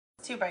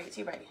too bright,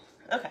 too bright.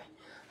 Okay.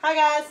 Hi,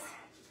 guys.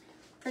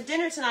 For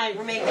dinner tonight,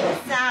 we're making a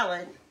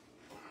salad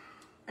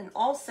and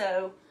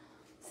also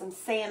some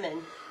salmon.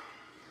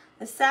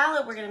 The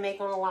salad we're going to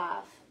make on a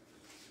live.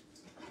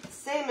 The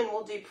salmon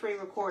we'll do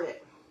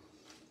pre-recorded.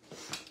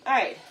 All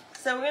right,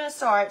 so we're going to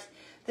start.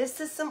 This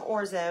is some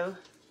orzo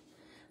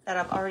that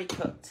I've already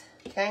cooked,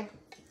 okay?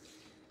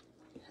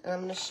 And I'm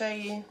going to show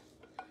you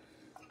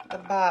the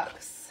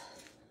box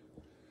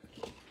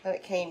that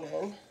it came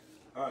in.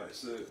 All right,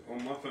 so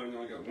on my phone, I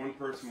only got one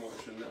person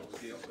watching. That was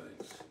Gail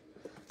Banks.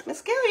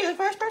 Miss Gail, you're the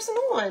first person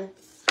on.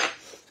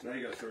 Now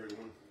you got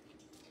 31.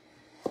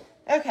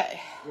 Okay.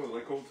 Well,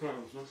 like old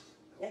times, huh?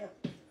 Yeah.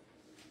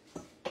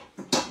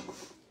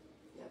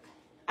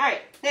 All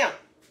right, now,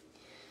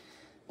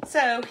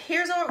 so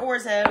here's our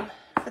orzo.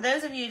 For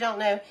those of you who don't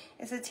know,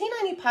 it's a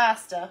T90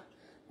 pasta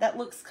that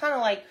looks kind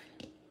of like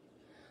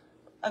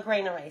a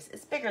grain of rice.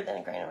 It's bigger than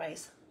a grain of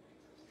rice.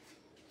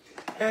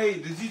 Hey,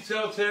 did you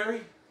tell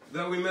Terry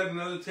that we met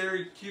another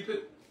Terry Cupid?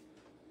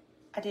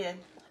 I did.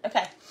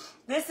 Okay.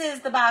 This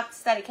is the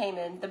box that it came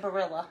in, the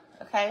Barilla,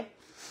 okay?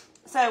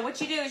 So what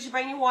you do is you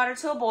bring your water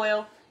to a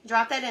boil, you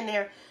drop that in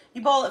there,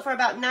 you boil it for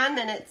about 9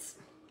 minutes,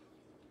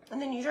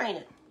 and then you drain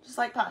it, just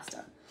like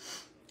pasta,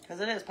 because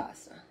it is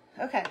pasta.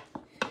 Okay.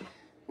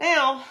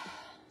 Now,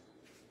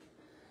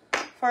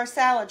 for a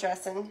salad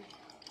dressing,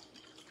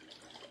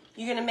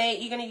 you're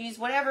gonna use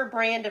whatever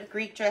brand of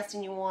Greek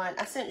dressing you want.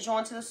 I sent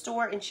Joan to the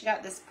store and she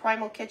got this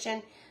Primal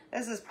Kitchen.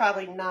 This is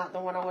probably not the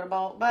one I would have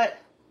bought, but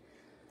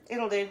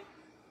it'll do.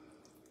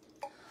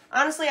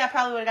 Honestly, I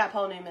probably would have got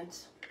Paul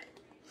Newman's.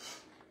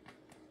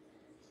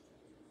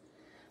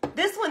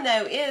 This one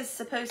though is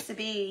supposed to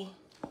be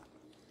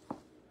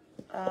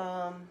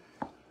under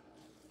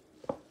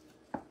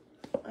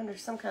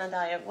some kind of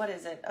diet. What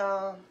is it?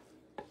 I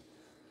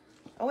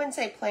wouldn't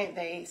say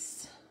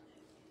plant-based.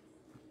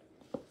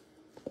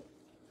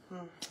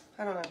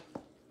 I don't know.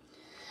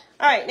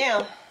 All right,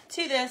 now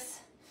to this,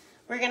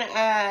 we're gonna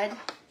add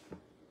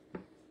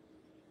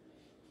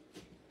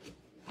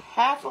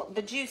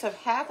the juice of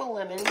half a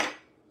lemon.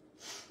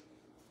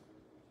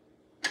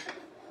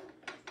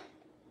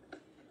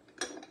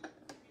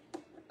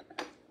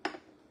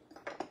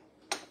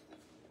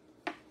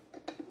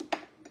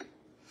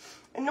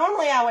 And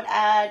normally I would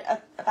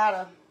add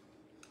about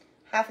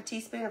half a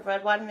teaspoon of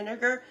red wine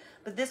vinegar,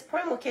 but this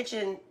Primal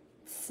Kitchen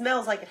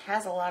smells like it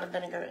has a lot of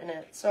vinegar in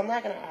it, so I'm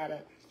not going to add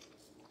it.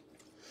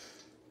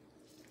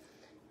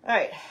 All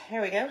right,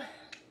 here we go.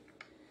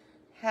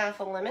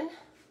 Half a lemon,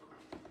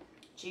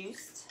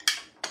 juiced.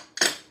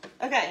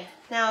 Okay,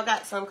 now I've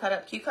got some cut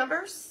up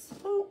cucumbers.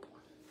 Boop.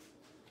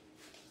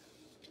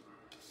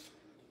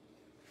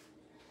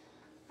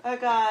 I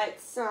got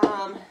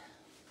some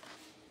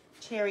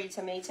cherry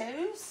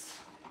tomatoes.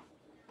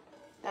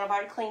 Now I've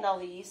already cleaned all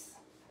these.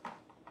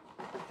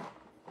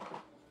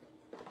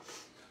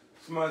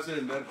 Somebody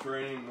said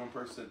Mediterranean, one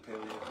person said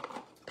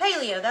paleo.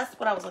 Paleo, that's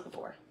what I was looking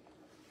for.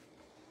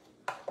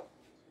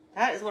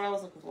 That is what I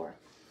was looking for.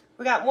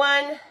 We got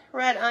one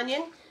red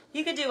onion.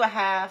 You could do a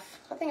half.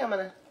 I think I'm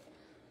going to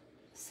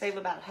save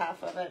about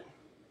half of it.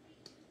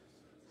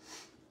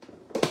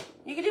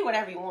 You can do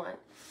whatever you want.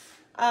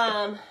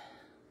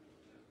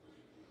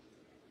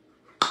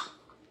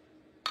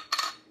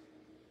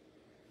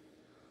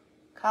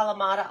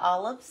 Kalamata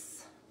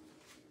olives.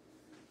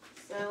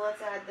 So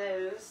let's add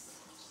those.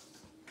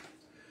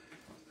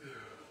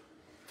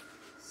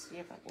 See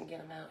if I can get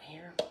them out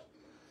here.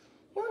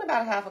 You want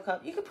about a half a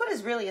cup. You can put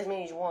as many as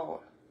you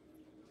want.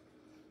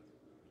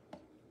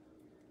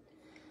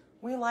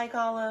 We like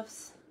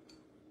olives.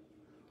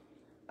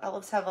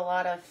 Olives have a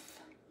lot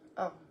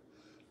of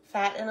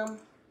fat in them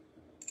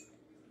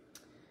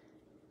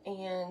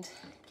and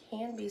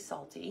can be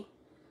salty.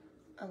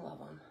 I love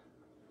them.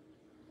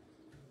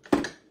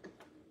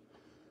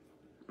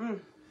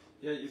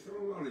 Yeah, you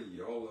throw a lot of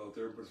y'all out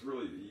there, but it's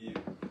really you.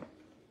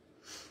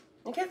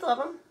 The kids love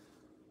them.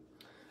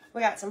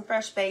 We got some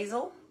fresh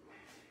basil.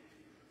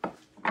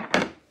 All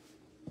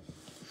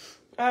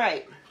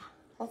right,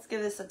 let's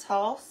give this a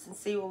toss and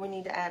see what we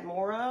need to add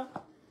more of.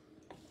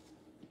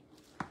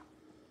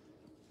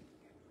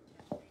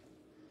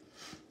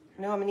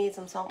 I know I'm gonna need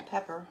some salt and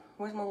pepper.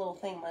 Where's my little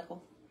thing,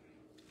 Michael?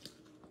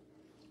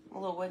 My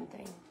little wooden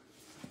thing.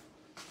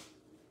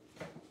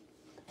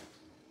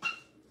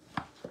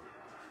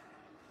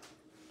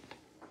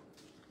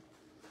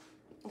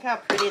 Look how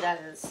pretty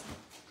that is.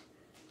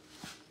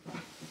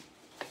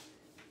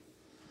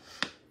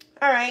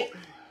 All right,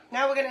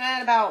 now we're gonna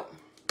add about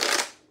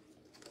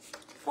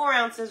 4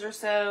 ounces or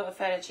so of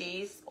feta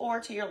cheese, or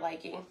to your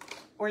liking,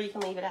 or you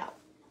can leave it out.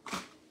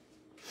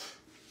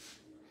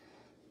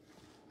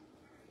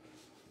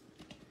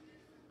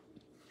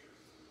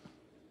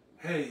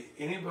 Hey,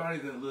 anybody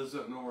that lives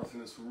up north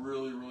and it's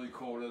really, really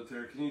cold out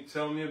there, can you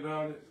tell me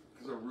about it?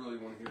 Because I really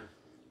want to hear.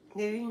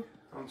 Do you?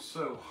 I'm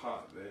so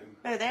hot, babe.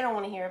 No, they don't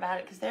want to hear about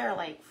it because they're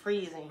like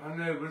freezing. I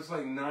know, but it's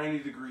like 90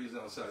 degrees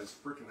outside. It's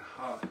freaking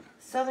hot.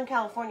 Southern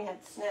California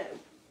had snow.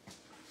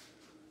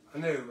 I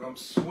know, but I'm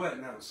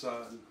sweating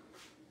outside.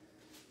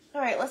 All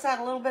right, let's add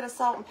a little bit of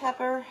salt and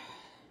pepper.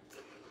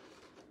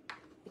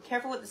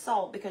 careful with the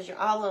salt because your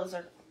olives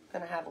are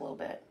going to have a little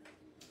bit.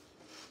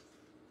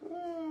 A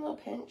little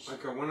pinch.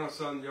 Like I went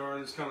outside in the yard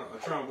and just kind of, I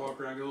try and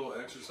walk around, get a little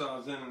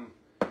exercise in,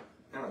 and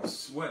I'm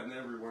sweating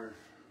everywhere.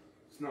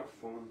 It's not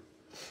fun.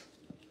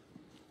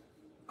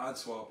 I'd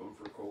swap them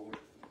for cold.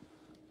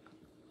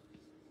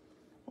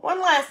 One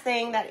last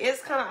thing that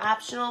is kind of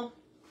optional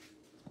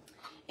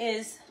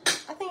is,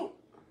 I think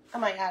I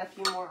might add a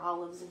few more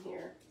olives in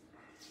here.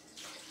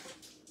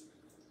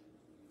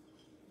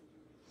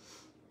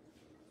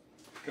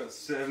 Got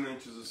 7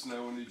 inches of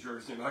snow in New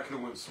Jersey, and I could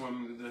have went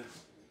swimming today.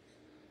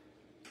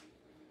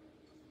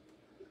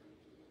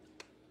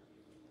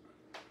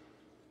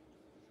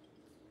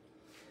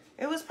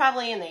 It was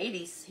probably in the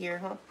 80s here,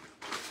 huh?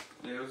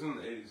 Yeah, it was in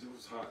the 80s. It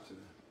was hot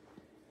today.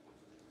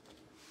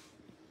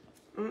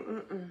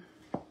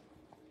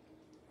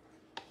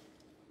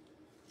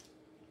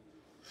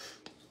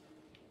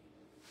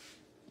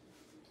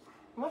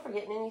 Am I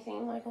forgetting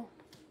anything, Michael?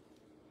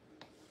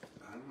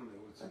 I don't know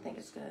what's in I think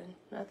this. it's good.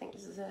 I think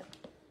this is it.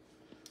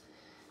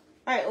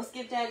 All right, let's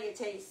give Daddy a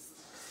taste.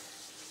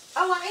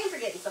 Oh, I am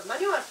forgetting something. I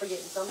knew I was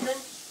forgetting something.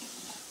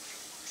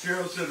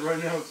 Cheryl said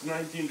right now it's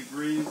 19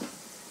 degrees.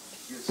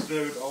 It's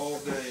snowed all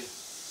day.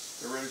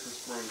 They're ready for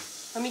spring.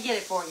 Let me get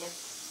it for you.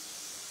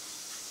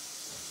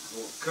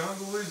 Well, come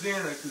to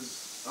Louisiana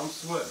because I'm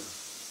sweating.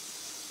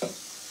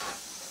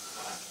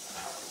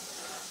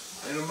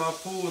 And if my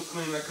pool was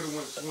clean, I could have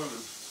went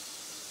swimming.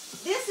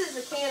 This is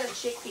a can of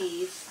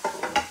chickpeas.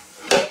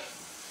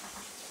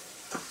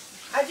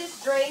 I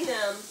just drained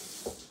them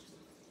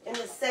in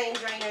the same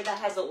drainer that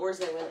has the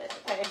Orzo in it,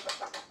 okay?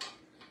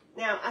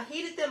 Now, I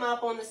heated them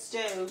up on the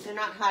stove. They're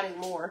not hot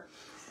anymore.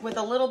 With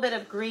a little bit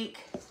of Greek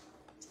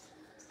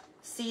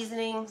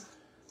seasoning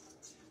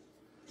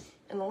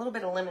and a little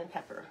bit of lemon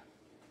pepper.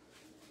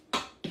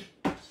 I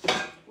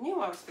knew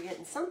I was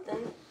forgetting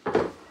something.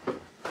 I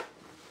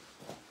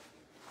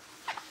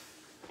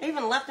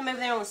even left them over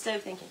there on the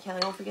stove thinking,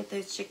 Kelly, don't forget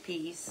those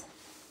chickpeas.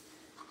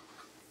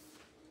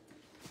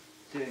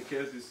 Yeah,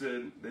 Cassie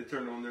said they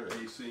turned on their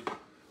AC.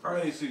 Our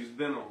AC's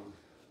been on.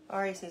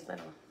 Our AC's been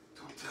on.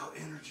 Don't tell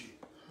Energy.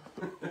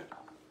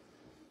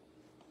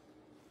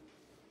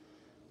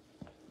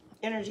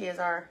 Energy is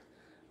our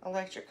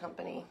electric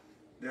company.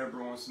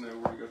 Deborah wants to know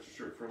where you got your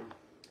shirt from.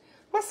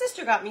 My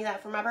sister got me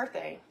that for my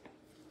birthday.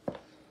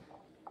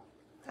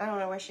 I don't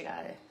know where she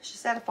got it.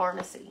 She's at a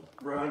pharmacy.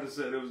 Rhonda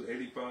said it was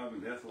 85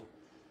 in Ethel.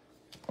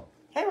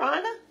 Hey,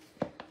 Rhonda.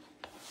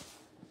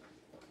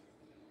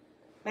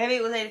 Maybe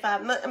it was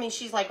 85. I mean,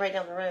 she's like right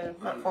down the road,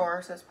 not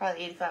far, so it's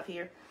probably 85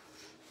 here.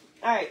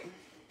 All right.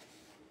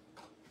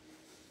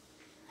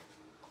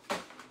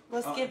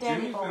 Let's get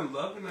Daddy Jimmy's a bowl. been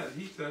loving that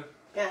heat, though.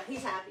 Yeah,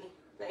 he's happy.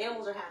 The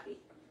animals are happy.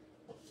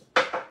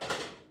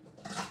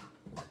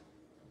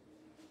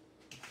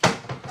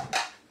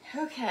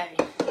 Okay.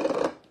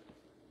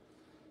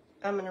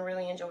 I'm going to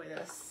really enjoy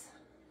this.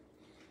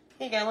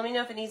 Here you go. Let me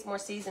know if it needs more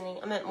seasoning.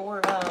 I meant more,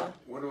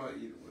 What do I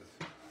eat it with?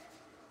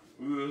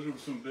 Ooh, those are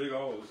some big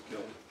olives,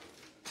 Kelly.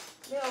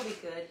 They'll be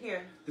good.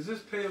 Here. Is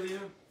this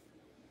paleo?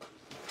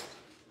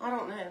 I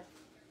don't know.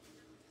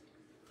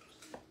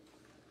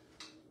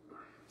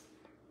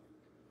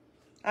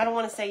 I don't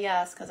want to say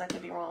yes because I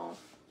could be wrong.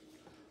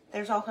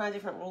 There's all kinds of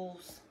different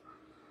rules.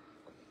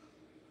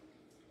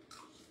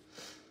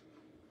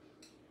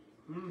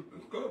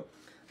 It's good.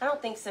 I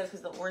don't think so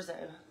because the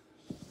Orzo.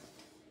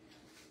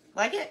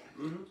 Like it?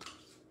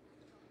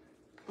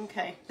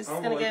 Okay. This is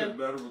I going like to go. it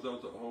better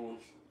without the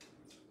olives.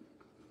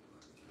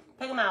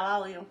 Pick them out.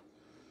 I'll eat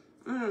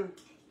them.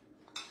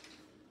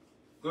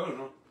 Good,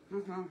 huh?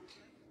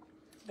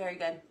 Very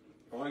good.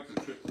 I like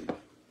the chickpeas.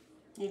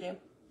 You do.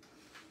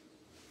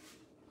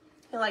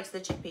 He likes the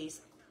chickpeas.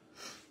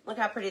 Look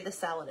how pretty the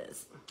salad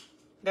is.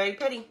 Very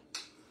pretty.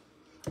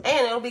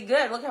 And it'll be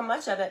good. Look how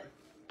much of it.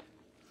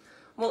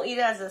 We'll eat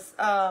it as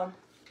a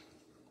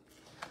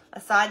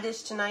side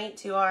dish tonight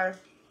to our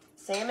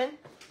salmon.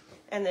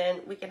 And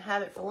then we can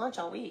have it for lunch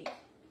all week.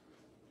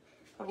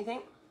 What do you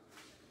think?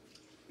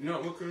 You know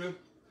what we're going to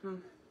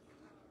do?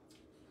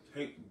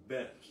 Take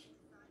bets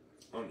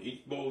on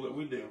each bowl that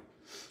we do.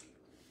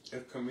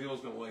 If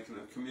Camille's going to like it,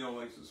 if Camille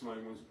likes it,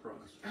 somebody wins a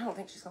prize. I don't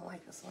think she's going to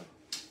like this one.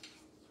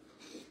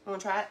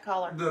 Want to try it?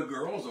 Call her. The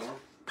girls are.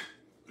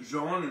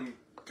 Jean and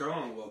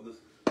Caroline love this.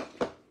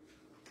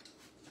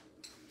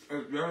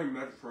 It's very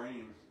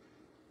Mediterranean.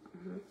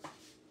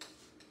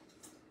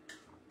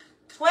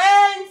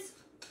 Twins!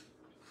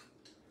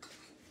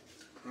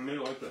 And they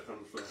like that kind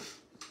of stuff.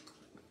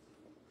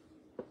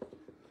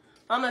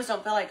 I almost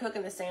don't feel like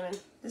cooking the salmon.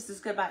 This is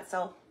good by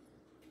itself.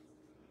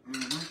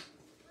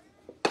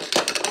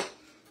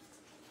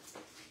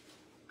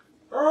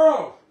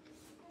 Oh!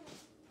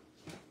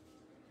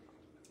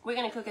 We're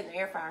going to cook it in the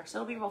air fryer, so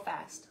it'll be real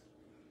fast.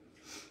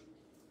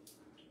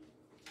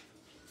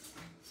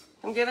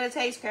 Come give it a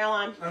taste,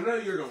 Caroline. I know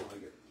you're going to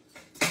like it.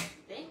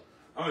 See?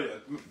 Oh, yeah.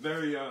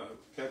 Very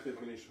Cafe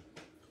Phoenicia.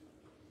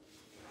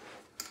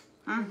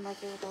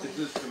 It's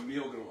just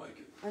Camille going to like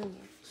it.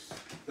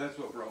 That's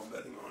what we're all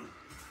betting on.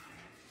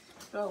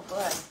 Oh,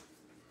 good.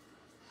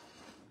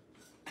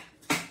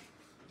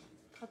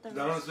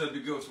 Donna said to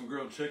go with some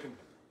grilled chicken.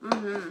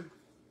 Mm-hmm.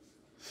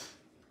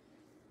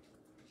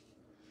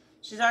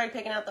 She's already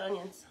picking out the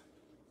onions.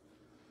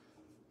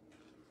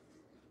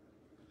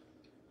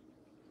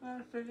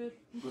 Was good.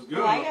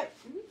 You like it?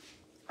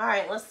 All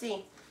right, let's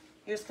see.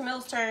 Here's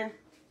Camille's turn.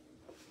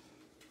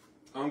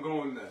 I'm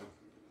going now.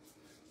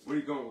 What are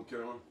you going with,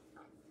 Caroline?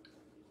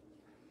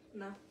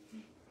 No.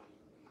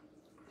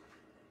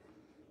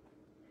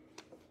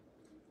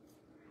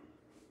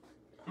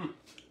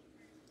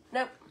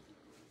 Nope.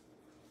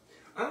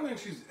 I don't think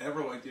she's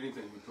ever liked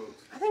anything we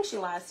cooked. I think she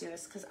lies to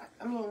us because,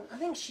 I mean, I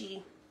think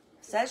she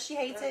says she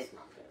hates it,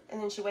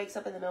 and then she wakes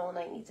up in the middle of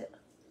the night and eats it.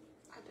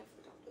 I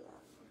definitely don't do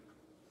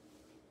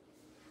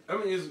that.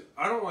 I mean,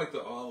 I don't like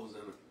the olives in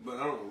it, but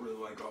I don't really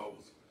like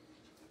olives.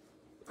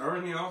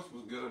 Everything else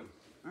was good.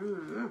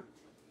 Mm-hmm.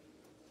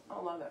 I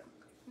love it.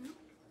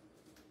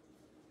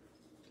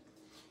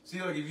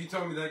 See, like, if you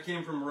told me that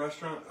came from a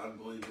restaurant, I'd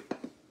believe it.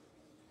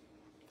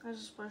 I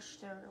just wish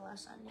there were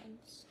less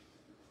onions.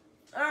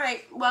 All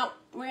right, well,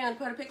 we're going to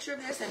put a picture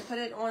of this and put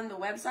it on the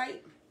website.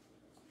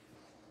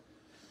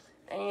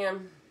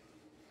 And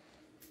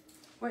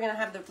we're going to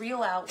have the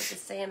reel out with the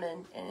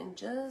salmon in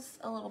just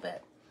a little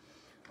bit.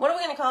 What are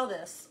we going to call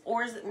this?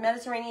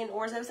 Mediterranean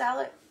orzo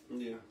salad?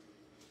 Yeah.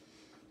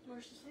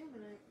 Where's the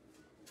salmon at?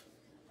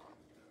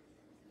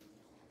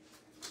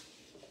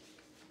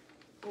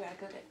 We got to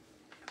cook it.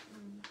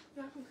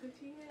 You haven't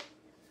cooked it yet?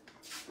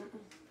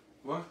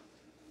 What?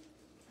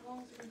 How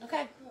long is it gonna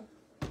Okay.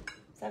 cook?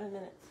 7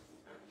 minutes.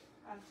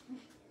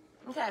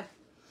 Okay.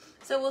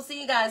 So we'll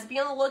see you guys. Be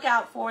on the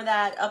lookout for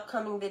that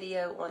upcoming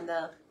video on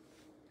the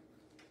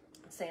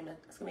salmon.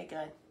 It's going to be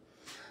good.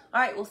 All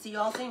right. We'll see you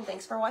all soon.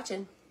 Thanks for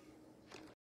watching.